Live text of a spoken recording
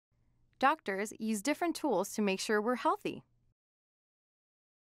Doctors use different tools to make sure we're healthy.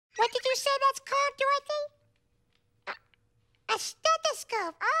 What did you say that's called, Dorothy? A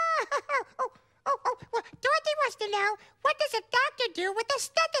stethoscope. Well, Dorothy wants to know, what does a doctor do with a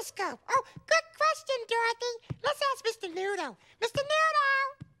stethoscope? Oh, good question, Dorothy. Let's ask Mr. Noodle. Mr. Noodle!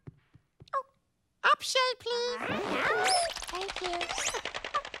 Oh, up shade, please. Thank you.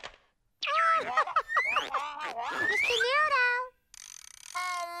 Mr. Noodle!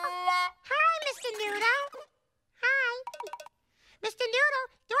 Hi, Mr. Noodle. Hi. Mr. Noodle,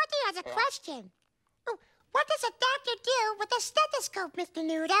 Dorothy has a question. Oh, what does a doctor do with a stethoscope, Mr.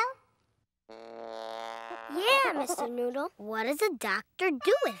 Noodle? Yeah, Mr. Noodle. What does a doctor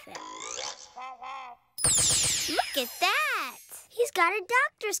do with it? Look at that! He's got a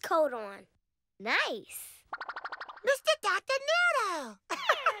doctor's coat on. Nice. Mr. Dr. Noodle!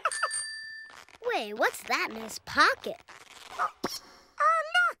 Wait, what's that in his pocket? Oh,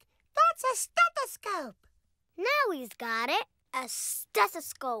 look! That's a stethoscope! Now he's got it. A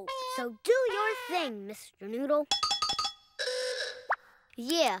stethoscope. So do your thing, Mr. Noodle.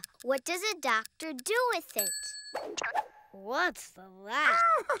 Yeah, what does a doctor do with it? What's that?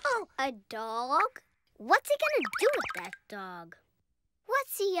 Oh. A dog? What's he gonna do with that dog?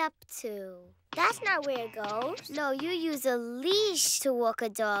 What's he up to? That's not where it goes. No, you use a leash to walk a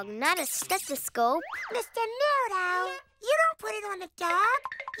dog, not a stethoscope. Mr. Noodle, you don't put it on the dog.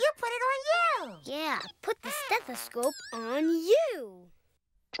 You put it on you. Yeah, put the stethoscope on you.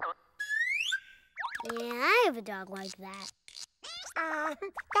 Yeah, I have a dog like that.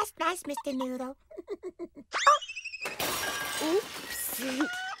 That's nice, Mr. Noodle. Oops.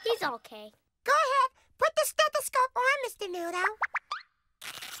 He's okay. Go ahead. Put the stethoscope on, Mr. Noodle.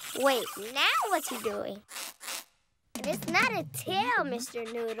 Wait, now what's he doing? It's not a tail, Mr.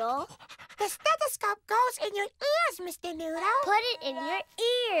 Noodle. The stethoscope goes in your ears, Mr. Noodle. Put it in your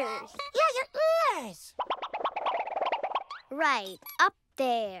ears. Yeah, your ears. Right, up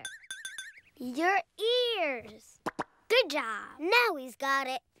there. Your ears. Good job. Now he's got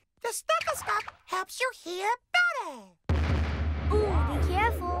it. The stethoscope helps you hear better. Ooh, be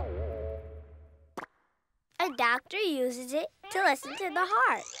careful. A doctor uses it to listen to the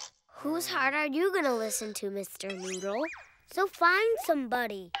heart. Whose heart are you going to listen to, Mr. Noodle? So find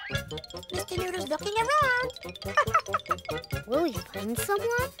somebody. Mr. Noodle's looking around. Will he find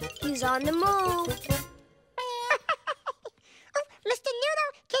someone? He's on the move. Oh, Mr.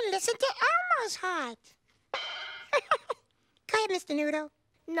 Noodle can listen to Elmo's heart. Go ahead, Mr. Noodle.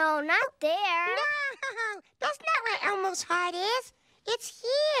 No, not there. No, that's not where Elmo's heart is. It's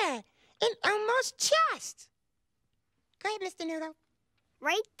here, in Elmo's chest. Go ahead, Mr. Noodle.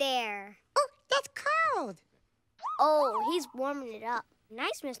 Right there. Oh, that's cold. Oh, he's warming it up.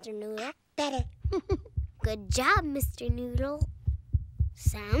 Nice, Mr. Noodle. Better. Good job, Mr. Noodle.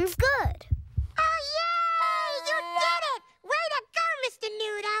 Sounds good. Oh, yay! You did it! Way to go, Mr.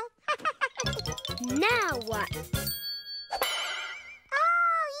 Noodle! Now what?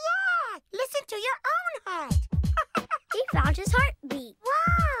 Oh, yeah! Listen to your own heart. He found his heartbeat.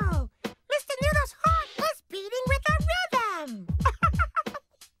 Wow! Mr. Noodle's heart is beating with a rhythm.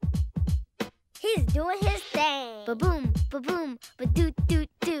 He's doing his thing. Ba-boom, ba-boom,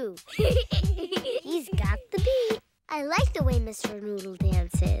 ba-doo-doo-doo. He's got the beat. I like the way Mr. Noodle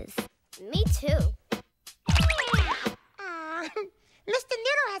dances. Me too. Mr.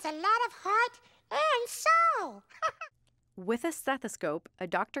 Noodle has a lot of heart and soul. With a stethoscope, a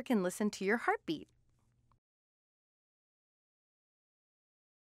doctor can listen to your heartbeat.